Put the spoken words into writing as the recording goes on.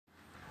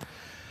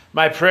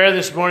My prayer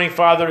this morning,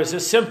 Father, is a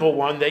simple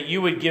one, that you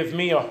would give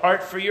me a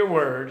heart for your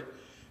word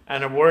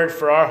and a word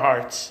for our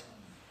hearts.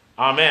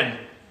 Amen.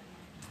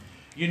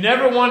 You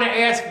never want to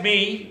ask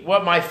me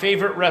what my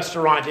favorite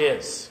restaurant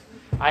is.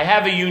 I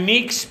have a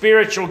unique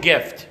spiritual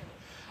gift.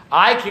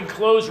 I can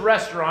close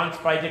restaurants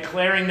by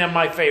declaring them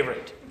my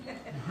favorite.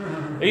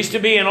 There used to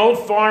be an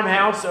old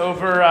farmhouse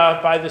over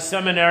by the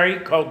seminary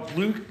called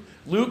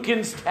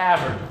Lucan's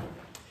Tavern.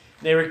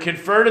 They were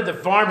converted the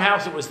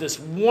farmhouse. It was this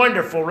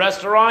wonderful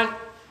restaurant.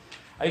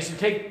 I used to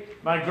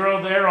take my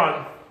girl there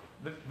on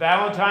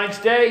Valentine's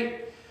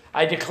Day.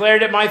 I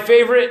declared it my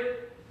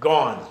favorite.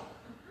 Gone.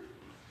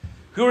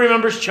 Who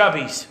remembers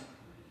Chubby's?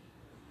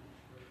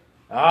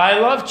 I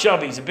love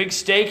Chubby's. A big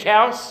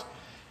steakhouse.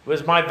 It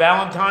was my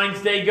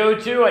Valentine's Day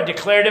go-to. I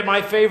declared it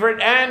my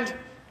favorite and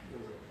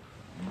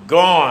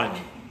gone.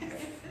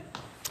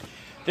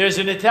 There's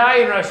an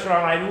Italian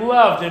restaurant I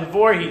loved in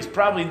Voorhees.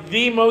 Probably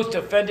the most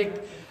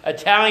authentic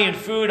Italian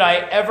food I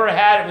ever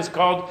had. It was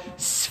called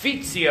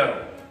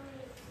Sfizio.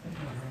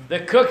 The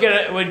cook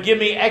would give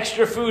me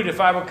extra food if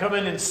I would come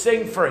in and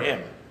sing for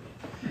him.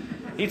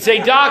 He'd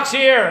say, "Doc's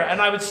here," and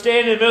I would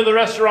stand in the middle of the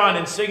restaurant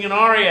and sing an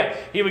aria.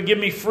 He would give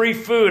me free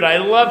food. I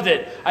loved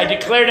it. I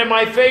declared it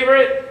my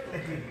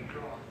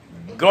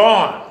favorite.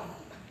 Gone.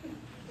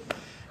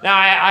 Now,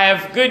 I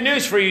have good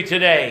news for you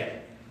today.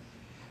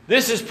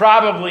 This is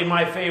probably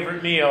my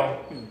favorite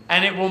meal,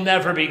 and it will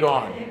never be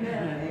gone.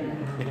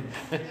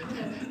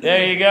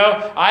 There you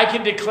go. I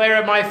can declare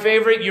it my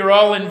favorite. You're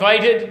all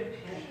invited.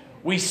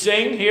 We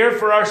sing here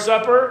for our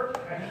supper,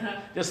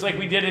 just like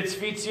we did at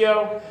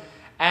Sfizio,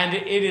 and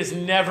it is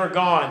never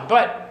gone.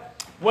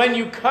 But when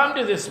you come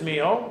to this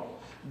meal,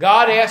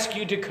 God asks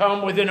you to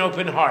come with an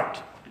open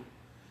heart.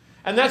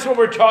 And that's what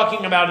we're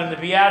talking about in the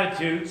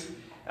Beatitudes.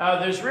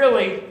 There's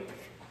really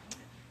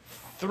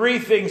three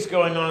things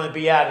going on in the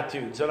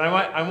Beatitudes. And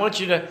I want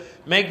you to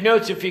make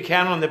notes, if you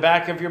can, on the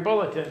back of your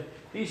bulletin.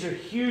 These are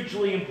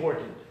hugely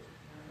important.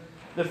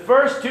 The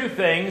first two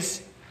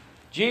things,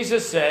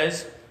 Jesus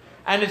says,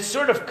 and it's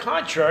sort of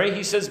contrary.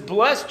 He says,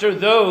 "Blessed are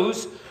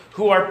those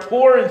who are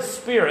poor in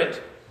spirit,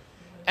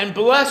 and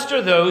blessed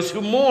are those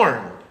who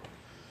mourn."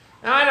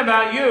 Now, I don't know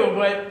about you,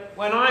 but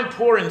when I'm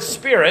poor in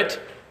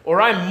spirit,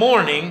 or I'm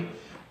mourning,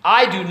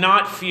 I do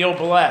not feel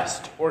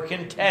blessed, or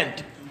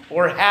content,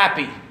 or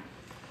happy.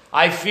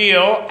 I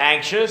feel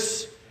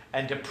anxious,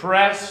 and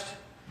depressed,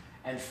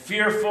 and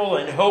fearful,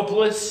 and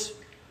hopeless.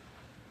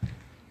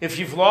 If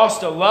you've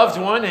lost a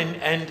loved one,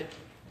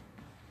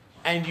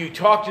 and you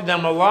talk to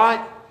them a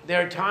lot,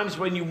 there are times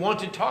when you want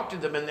to talk to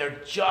them and they're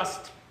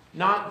just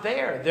not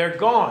there. They're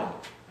gone.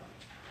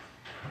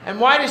 And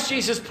why does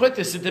Jesus put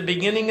this at the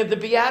beginning of the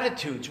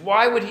Beatitudes?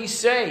 Why would he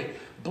say,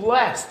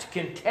 blessed,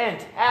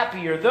 content,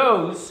 happy are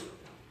those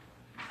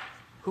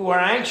who are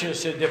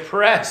anxious and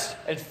depressed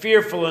and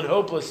fearful and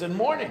hopeless and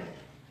mourning?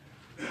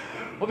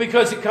 Well,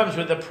 because it comes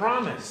with a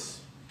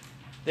promise.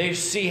 They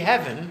see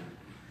heaven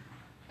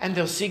and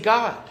they'll see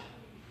God.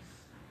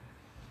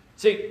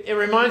 See, it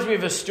reminds me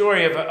of a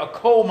story of a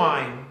coal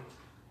mine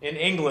in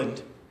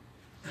England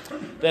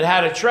that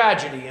had a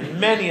tragedy, and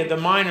many of the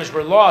miners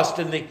were lost,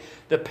 and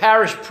the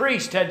parish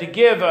priest had to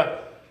give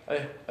a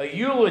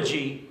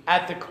eulogy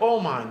at the coal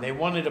mine. They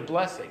wanted a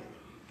blessing.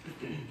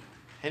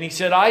 And he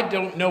said, "I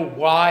don't know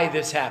why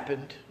this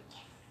happened.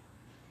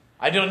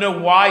 I don't know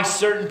why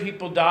certain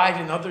people died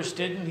and others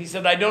didn't." He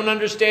said, "I don't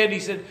understand." He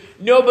said,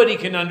 "Nobody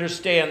can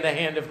understand the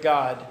hand of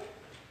God."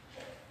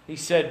 He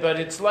said, "But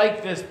it's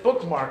like this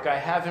bookmark I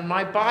have in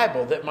my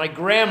Bible that my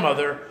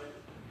grandmother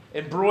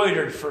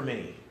embroidered for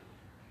me."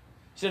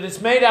 He said, "It's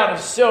made out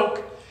of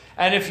silk,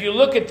 and if you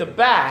look at the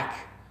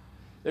back,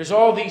 there's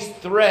all these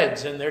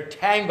threads, and they're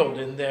tangled,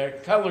 and their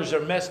colors are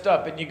messed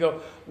up, and you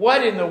go,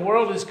 what in the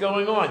world is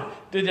going on?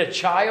 Did a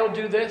child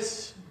do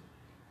this?"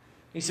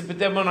 He said, "But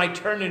then when I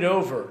turn it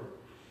over,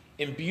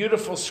 in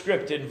beautiful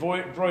script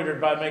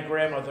embroidered by my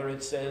grandmother,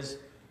 it says,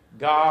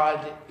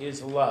 God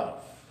is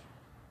love."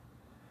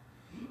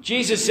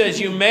 Jesus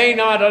says you may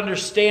not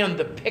understand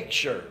the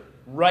picture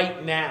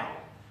right now.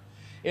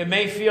 It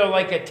may feel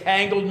like a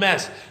tangled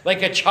mess,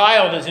 like a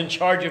child is in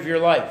charge of your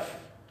life.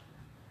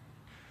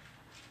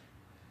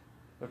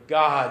 But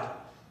God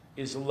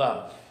is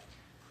love.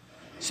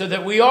 So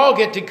that we all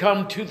get to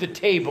come to the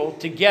table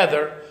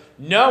together,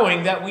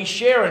 knowing that we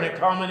share in a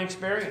common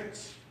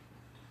experience.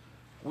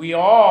 We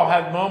all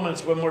have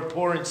moments when we're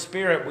poor in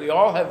spirit. We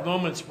all have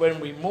moments when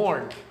we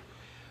mourn.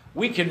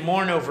 We can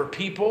mourn over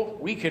people.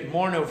 We can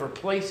mourn over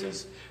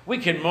places. We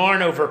can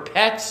mourn over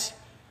pets.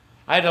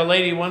 I had a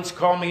lady once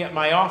call me at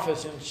my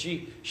office, and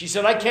she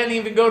said, "I can't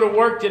even go to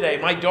work today.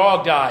 My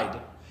dog died.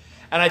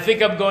 And I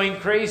think I'm going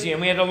crazy."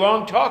 And we had a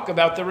long talk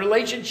about the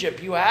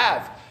relationship you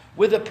have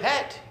with a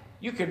pet.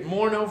 You could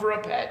mourn over a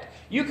pet.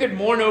 You could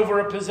mourn over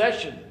a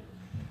possession,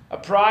 a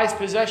prized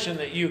possession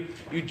that you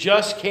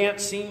just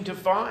can't seem to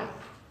find.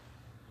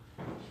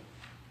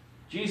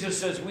 Jesus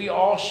says we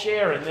all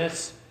share in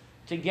this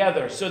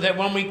together, so that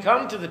when we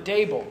come to the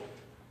table,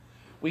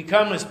 we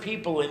come as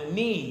people in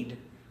need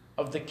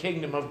of the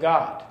kingdom of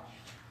God.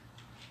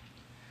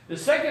 The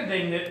second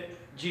thing that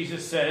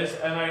Jesus says,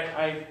 and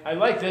I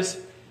like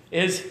this,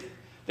 is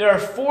there are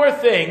 4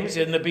 things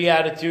in the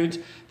Beatitudes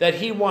that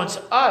he wants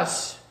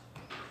us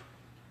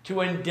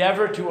to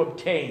endeavor to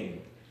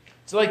obtain.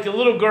 It's like the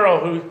little girl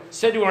who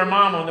said to her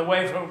mom on the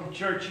way from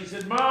church, she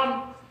said,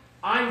 "Mom,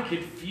 I'm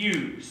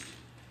confused."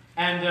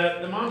 And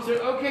the mom said,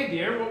 "Okay,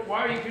 dear, well,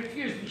 why are you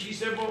confused?" And she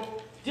said,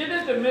 "Well,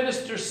 didn't the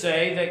minister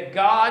say that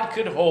God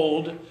could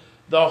hold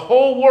the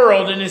whole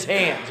world in his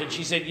hands?" And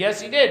she said,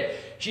 "Yes, he did."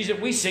 She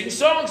said, "We sing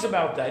songs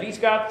about that. He's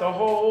got the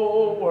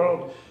whole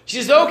world." She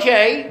says,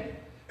 "Okay,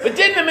 but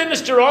didn't the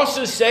minister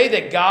also say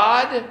that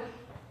God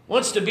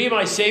wants to be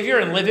my Savior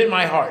and live in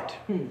my heart?"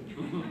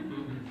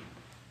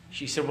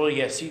 She said, "Well,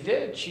 yes, he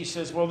did." She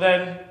says, "Well,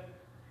 then,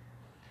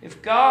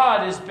 if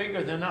God is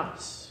bigger than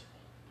us,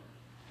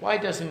 why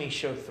doesn't he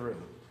show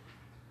through?"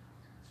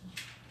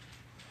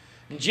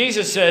 And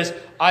Jesus says,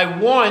 "I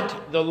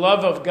want the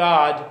love of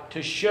God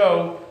to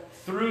show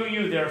through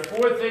you." There are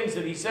 4 things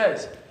that he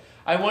says.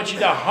 I want you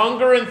to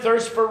hunger and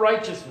thirst for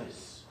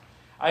righteousness.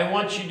 I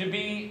want you to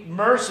be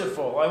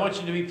merciful. I want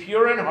you to be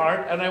pure in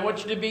heart. And I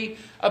want you to be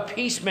a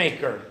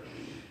peacemaker.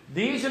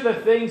 These are the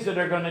things that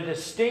are going to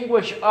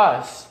distinguish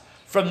us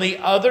from the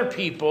other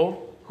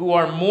people who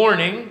are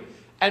mourning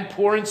and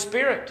poor in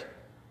spirit.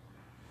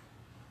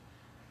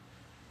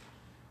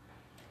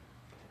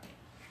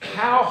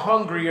 How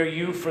hungry are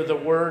you for the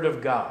Word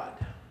of God?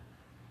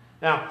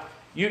 Now,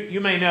 you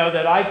may know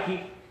that I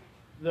keep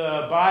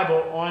the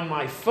Bible on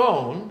my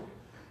phone,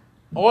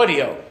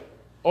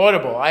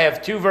 audible. I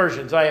have 2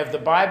 versions. I have the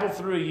Bible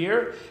through a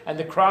year and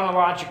the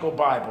chronological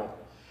Bible.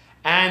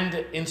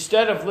 And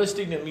instead of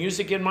listening to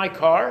music in my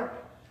car,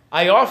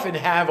 I often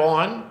have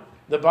on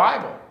the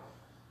Bible.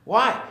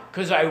 Why?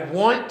 Because I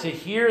want to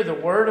hear the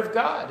Word of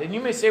God. And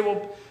you may say,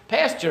 "Well,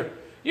 Pastor,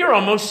 you're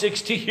almost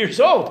 60 years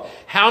old.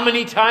 How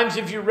many times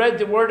have you read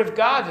the Word of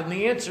God?" And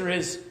the answer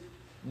is,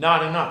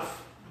 not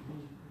enough.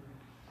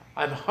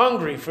 I'm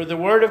hungry for the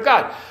Word of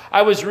God.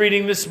 I was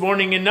reading this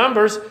morning in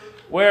Numbers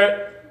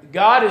where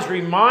God is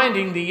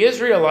reminding the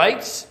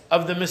Israelites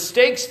of the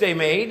mistakes they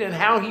made and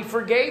how he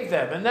forgave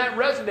them. And that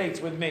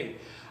resonates with me.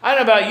 I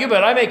don't know about you,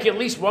 but I make at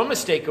least 1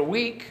 mistake a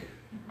week.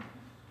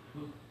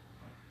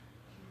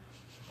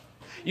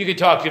 You could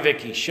talk to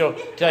Vicky. She'll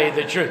tell you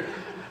the truth.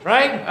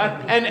 Right?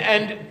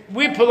 And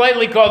we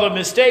politely call them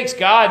mistakes.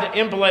 God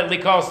impolitely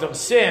calls them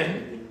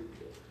sin.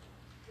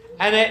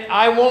 And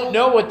I won't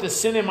know what the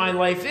sin in my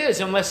life is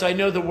unless I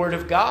know the Word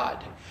of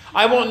God.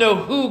 I won't know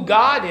who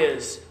God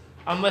is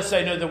unless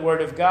I know the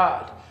Word of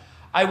God.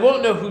 I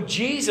won't know who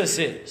Jesus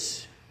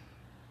is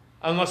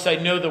unless I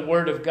know the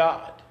Word of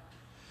God.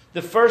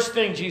 The first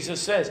thing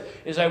Jesus says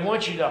is, I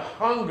want you to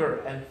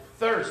hunger and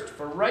thirst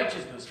for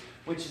righteousness,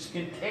 which is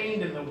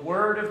contained in the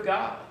Word of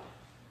God.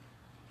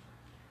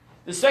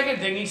 The second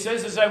thing he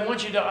says is, I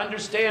want you to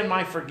understand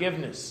my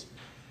forgiveness.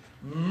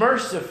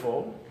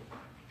 Merciful,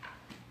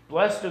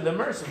 blessed are the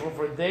merciful,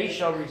 for they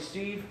shall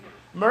receive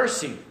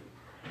mercy.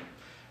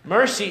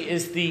 Mercy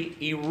is the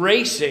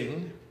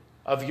erasing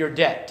of your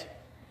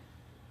debt.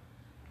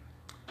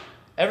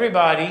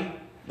 Everybody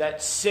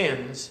that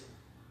sins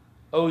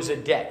owes a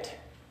debt.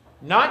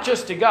 Not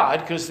just to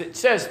God, because it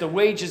says the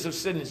wages of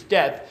sin is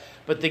death,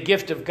 but the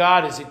gift of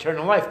God is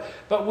eternal life.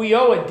 But we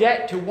owe a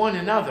debt to one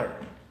another.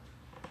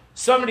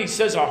 Somebody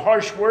says a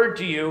harsh word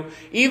to you,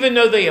 even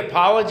though they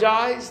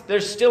apologize,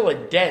 there's still a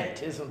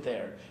dent, isn't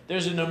there?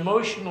 There's an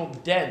emotional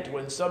dent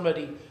when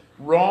somebody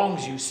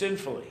wrongs you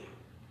sinfully.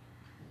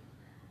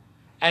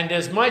 And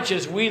as much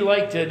as we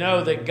like to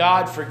know that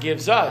God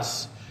forgives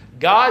us,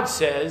 God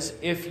says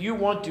if you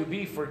want to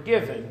be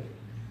forgiven,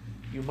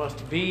 you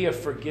must be a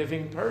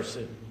forgiving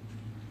person.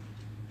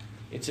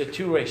 It's a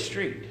two-way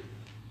street.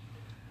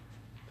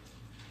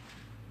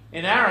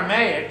 In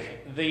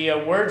Aramaic, the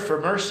word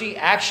for mercy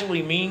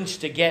actually means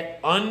to get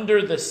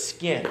under the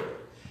skin.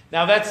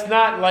 Now, that's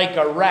not like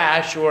a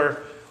rash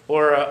or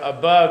a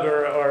bug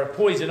or a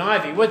poison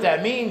ivy. What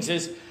that means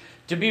is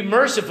to be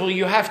merciful,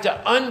 you have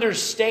to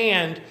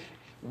understand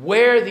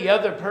where the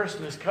other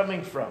person is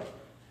coming from.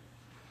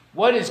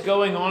 What is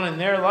going on in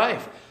their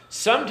life?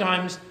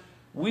 Sometimes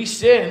we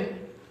sin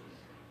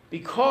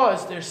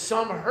because there's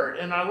some hurt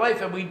in our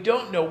life and we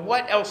don't know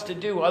what else to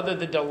do other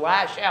than to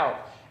lash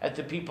out at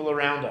the people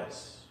around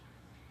us.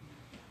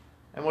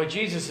 And what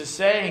Jesus is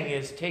saying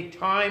is take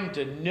time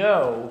to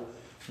know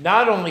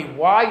not only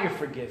why you're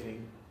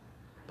forgiving,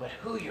 but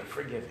who you're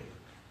forgiving.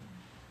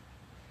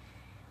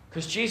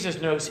 Because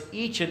Jesus knows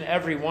each and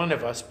every one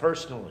of us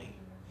personally.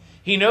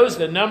 He knows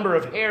the number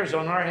of hairs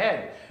on our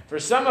head. For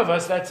some of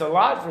us, that's a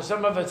lot. For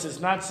some of us, it's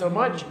not so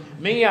much.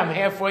 Me, I'm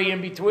halfway in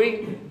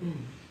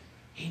between.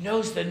 He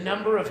knows the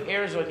number of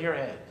hairs on your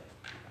head.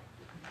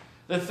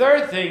 The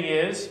third thing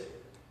is,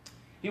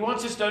 he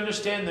wants us to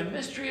understand the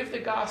mystery of the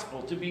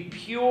gospel, to be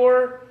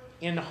pure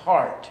in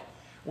heart.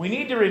 We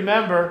need to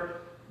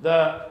remember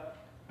that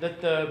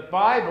the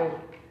Bible,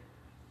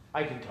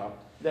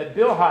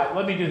 Bill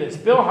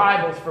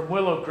Hybels from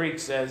Willow Creek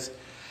says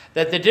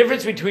that the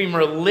difference between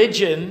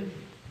religion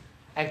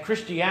and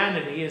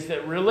Christianity is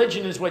that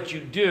religion is what you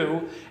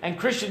do, and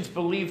Christians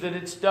believe that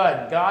it's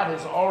done. God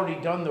has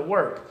already done the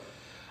work.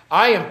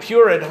 I am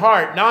pure in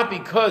heart, not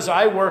because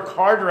I work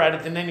harder at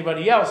it than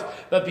anybody else,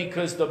 but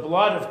because the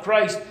blood of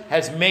Christ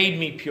has made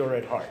me pure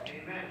at heart.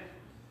 Amen.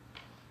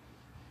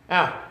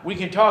 Now, we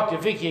can talk to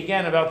Vicky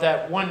again about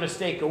that one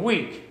mistake a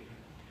week.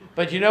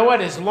 But you know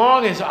what? As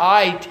long as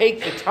I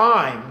take the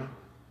time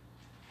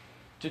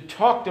to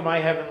talk to my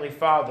Heavenly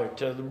Father,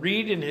 to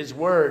read in His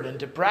Word, and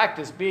to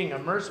practice being a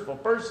merciful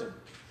person,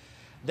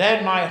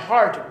 then my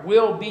heart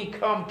will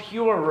become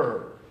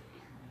purer.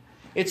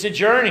 It's a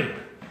journey.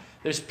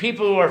 There's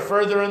people who are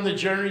further on the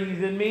journey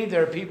than me.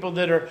 There are people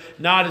that are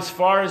not as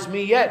far as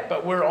me yet,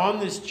 but we're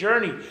on this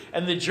journey,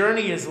 and the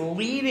journey is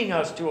leading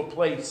us to a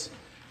place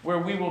where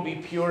we will be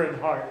pure in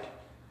heart.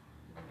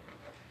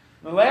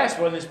 The last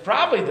one is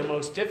probably the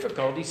most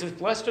difficult. He says,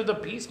 blessed are the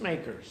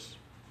peacemakers.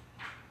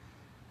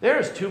 There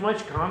is too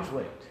much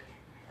conflict.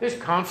 There's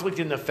conflict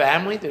in the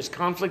family. There's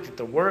conflict at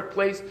the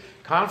workplace.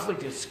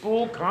 Conflict at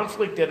school.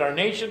 Conflict at our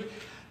nation.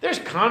 There's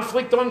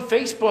conflict on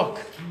Facebook.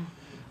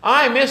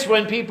 I miss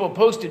when people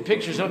posted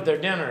pictures of their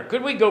dinner.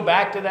 Could we go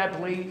back to that,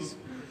 please?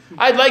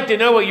 I'd like to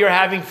know what you're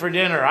having for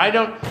dinner. I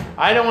don't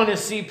want to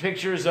see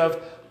pictures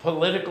of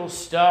political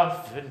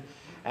stuff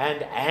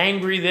and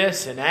angry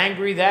this and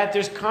angry that.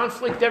 There's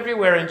conflict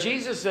everywhere. And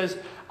Jesus says,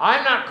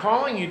 I'm not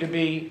calling you to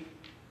be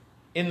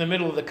in the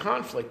middle of the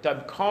conflict.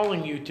 I'm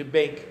calling you to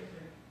make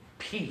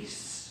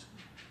peace.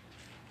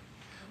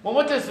 Well,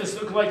 what does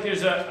this look like?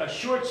 There's a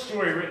short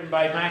story written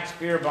by Max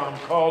Beerbohm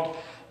called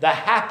The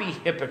Happy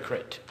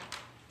Hypocrite.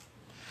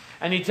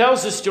 And he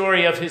tells the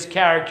story of his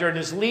character, and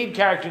his lead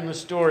character in the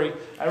story,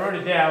 I wrote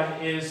it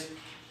down, is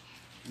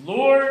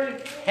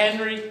Lord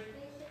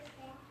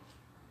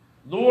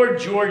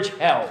George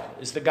Hell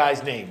is the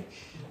guy's name.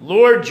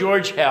 Lord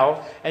George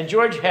Hell. And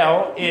George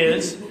Hell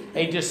is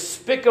a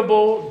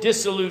despicable,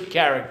 dissolute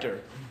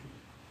character.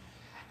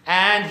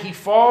 And he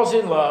falls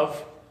in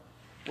love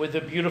with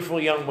a beautiful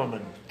young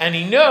woman. And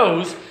he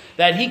knows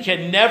that he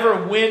can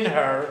never win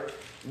her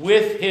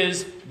with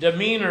his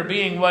demeanor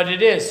being what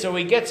it is. So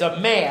he gets a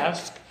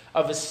mask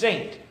of a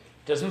saint.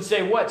 Doesn't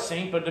say what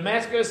saint, but the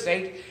mask of a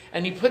saint.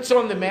 And he puts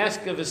on the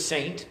mask of a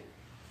saint.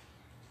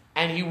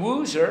 And he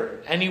woos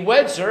her, and he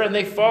weds her, and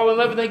they fall in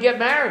love, and they get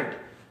married.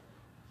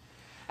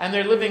 And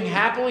they're living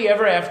happily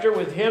ever after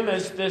with him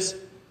as this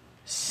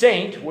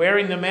saint,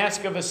 wearing the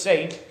mask of a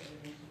saint,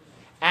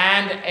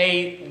 and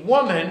a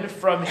woman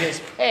from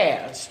his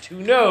past who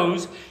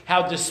knows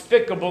how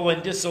despicable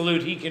and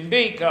dissolute he can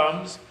be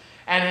comes,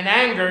 and in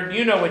anger,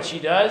 you know what she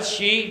does.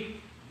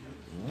 She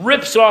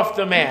rips off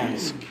the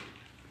mask.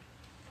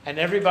 And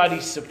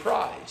everybody's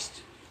surprised,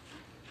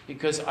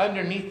 because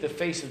underneath the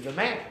face of the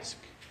mask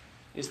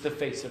is the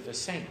face of a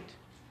saint.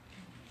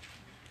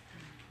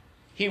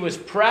 He was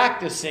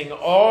practicing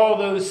all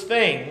those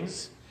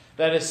things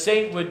that a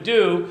saint would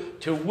do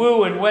to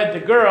woo and wed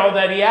the girl,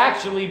 that he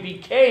actually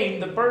became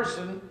the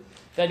person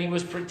that he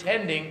was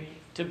pretending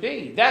to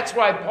be. That's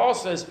why Paul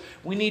says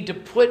we need to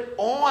put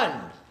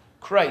on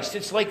Christ.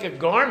 It's like a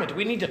garment.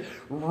 We need to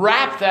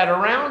wrap that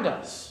around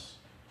us.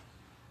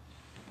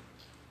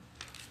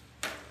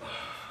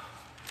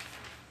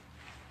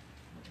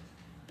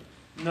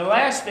 And the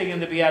last thing in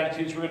the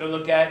Beatitudes we're going to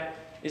look at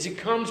is it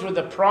comes with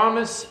a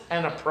promise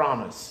and a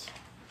promise.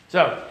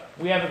 So,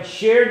 we have a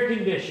shared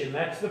condition.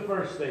 That's the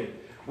first thing.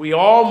 We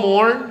all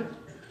mourn.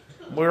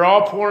 We're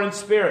all poor in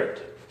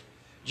spirit.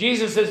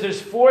 Jesus says there's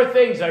 4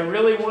 things I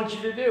really want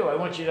you to do. I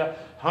want you to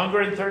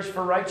hunger and thirst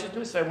for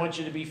righteousness. I want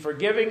you to be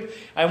forgiving.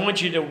 I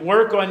want you to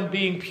work on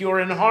being pure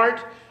in heart.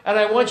 And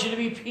I want you to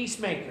be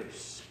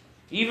peacemakers.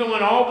 Even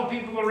when all the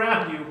people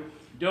around you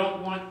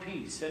don't want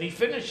peace. And he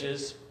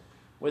finishes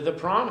with a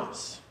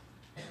promise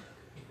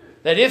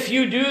that if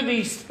you do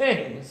these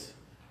things,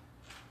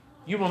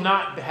 you will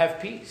not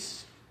have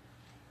peace.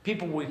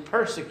 People will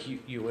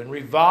persecute you and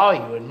revile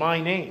you in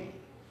my name.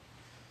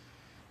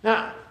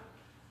 Now,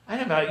 I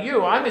don't know about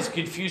you, I'm as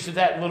confused as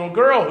that little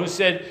girl who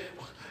said,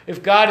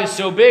 if God is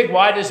so big,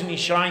 why doesn't he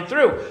shine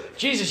through?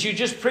 Jesus, you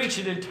just preached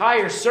an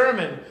entire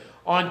sermon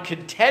on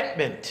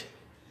contentment.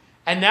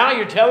 And now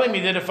you're telling me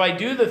that if I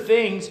do the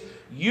things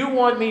you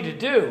want me to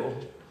do,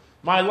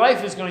 my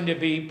life is going to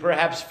be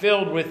perhaps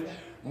filled with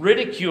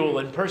ridicule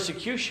and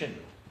persecution.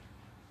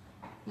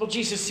 Well,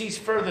 Jesus sees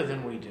further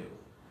than we do.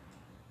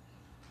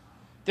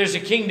 There's a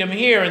kingdom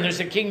here, and there's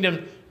a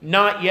kingdom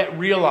not yet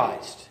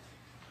realized.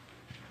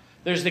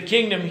 There's the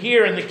kingdom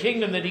here and the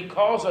kingdom that he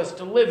calls us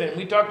to live in.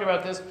 We talked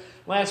about this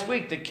last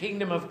week, the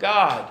kingdom of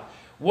God.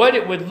 What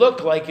it would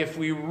look like if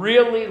we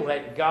really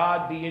let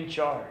God be in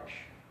charge.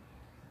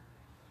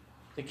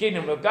 The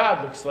kingdom of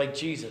God looks like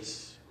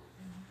Jesus.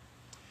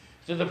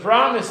 So the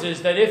promise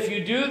is that if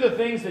you do the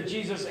things that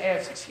Jesus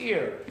asks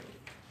here,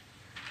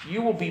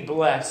 you will be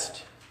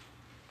blessed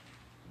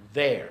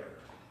there.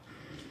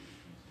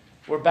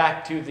 We're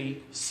back to the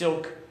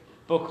silk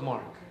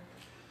bookmark.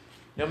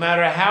 No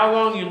matter how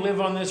long you live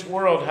on this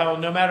world,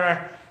 no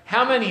matter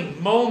how many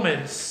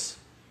moments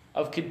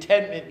of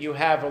contentment you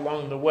have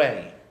along the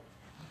way,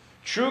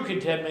 True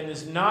contentment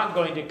is not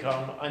going to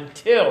come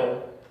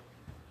until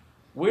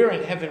we're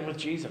in heaven with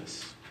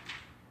Jesus.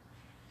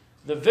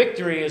 The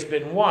victory has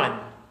been won,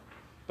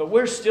 but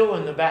we're still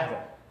in the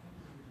battle.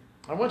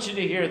 I want you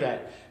to hear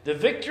that. The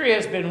victory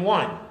has been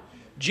won.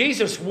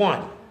 Jesus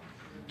won.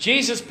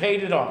 Jesus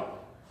paid it all.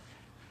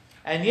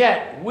 And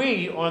yet,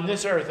 we on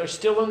this earth are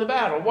still in the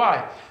battle.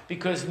 Why?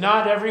 Because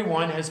not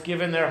everyone has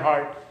given their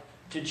heart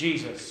to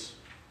Jesus.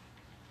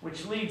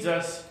 Which leads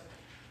us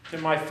to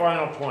my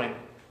final point.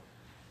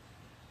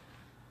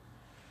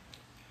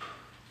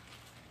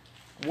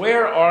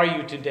 Where are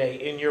you today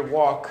in your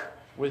walk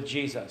with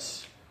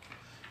Jesus?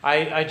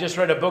 I just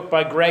read a book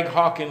by Greg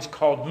Hawkins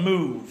called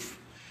Move.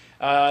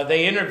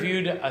 They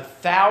interviewed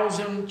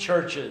 1,000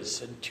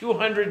 churches and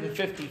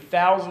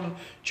 250,000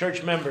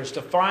 church members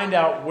to find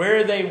out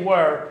where they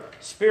were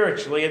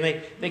spiritually.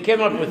 And they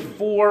came up with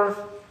 4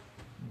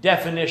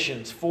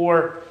 definitions,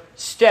 4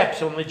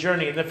 steps on the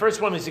journey. And the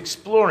first one is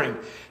exploring.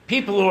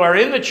 People who are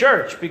in the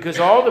church, because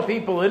all the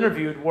people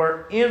interviewed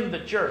were in the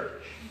church,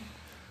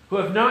 who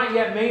have not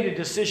yet made a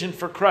decision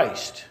for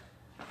Christ.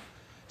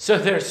 So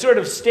they're sort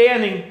of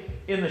standing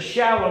in the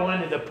shallow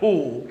end of the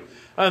pool.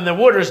 And the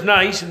water's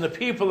nice and the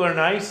people are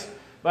nice,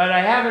 but I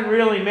haven't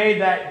really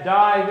made that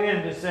dive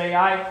in to say,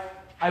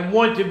 I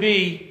want to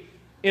be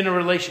in a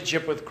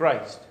relationship with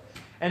Christ.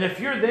 And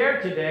if you're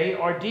there today,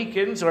 our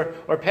deacons or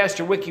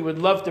Pastor Wiki would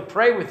love to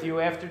pray with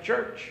you after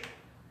church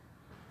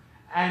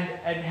and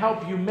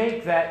help you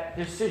make that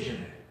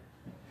decision.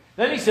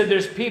 Then he said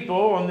there's people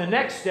on the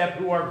next step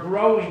who are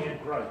growing in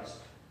Christ.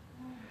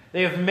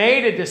 They have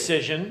made a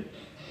decision.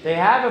 They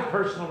have a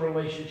personal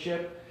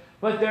relationship,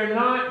 but they're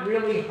not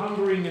really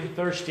hungering and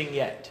thirsting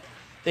yet.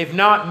 They've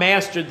not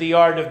mastered the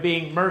art of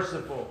being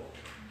merciful.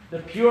 The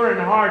pure in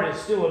heart is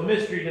still a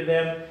mystery to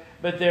them,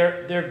 but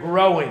they're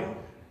growing.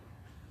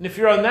 And if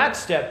you're on that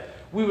step,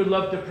 we would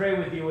love to pray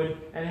with you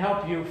and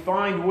help you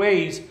find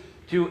ways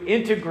to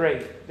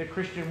integrate the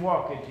Christian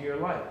walk into your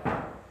life.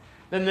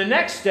 Then the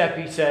next step,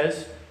 he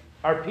says,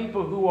 are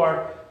people who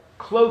are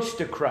close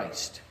to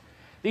Christ.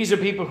 These are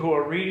people who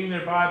are reading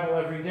their Bible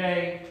every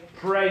day,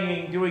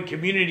 praying, doing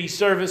community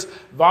service,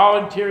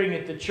 volunteering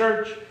at the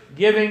church,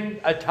 giving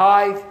a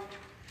tithe.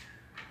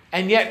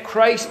 And yet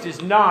Christ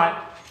is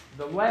not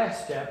the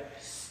last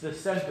step, the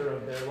center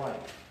of their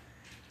life.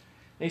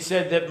 They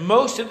said that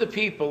most of the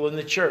people in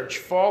the church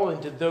fall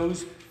into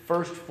those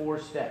first 4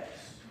 steps.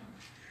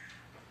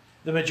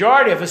 The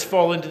majority of us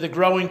fall into the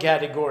growing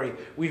category.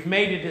 We've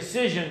made a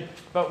decision,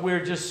 but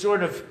we're just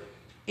sort of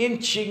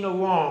inching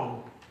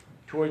along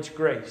towards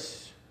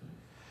grace.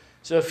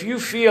 So if you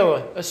feel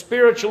a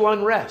spiritual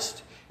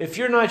unrest, if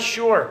you're not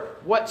sure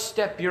what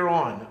step you're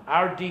on,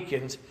 our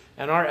deacons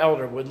and our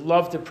elder would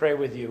love to pray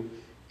with you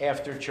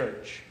after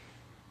church.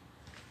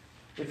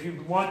 If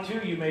you want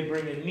to, you may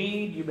bring a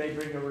need, you may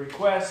bring a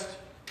request,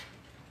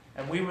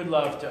 and we would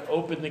love to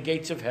open the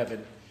gates of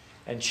heaven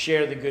and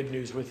share the good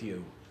news with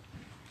you.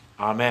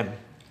 Amen.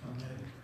 Amen.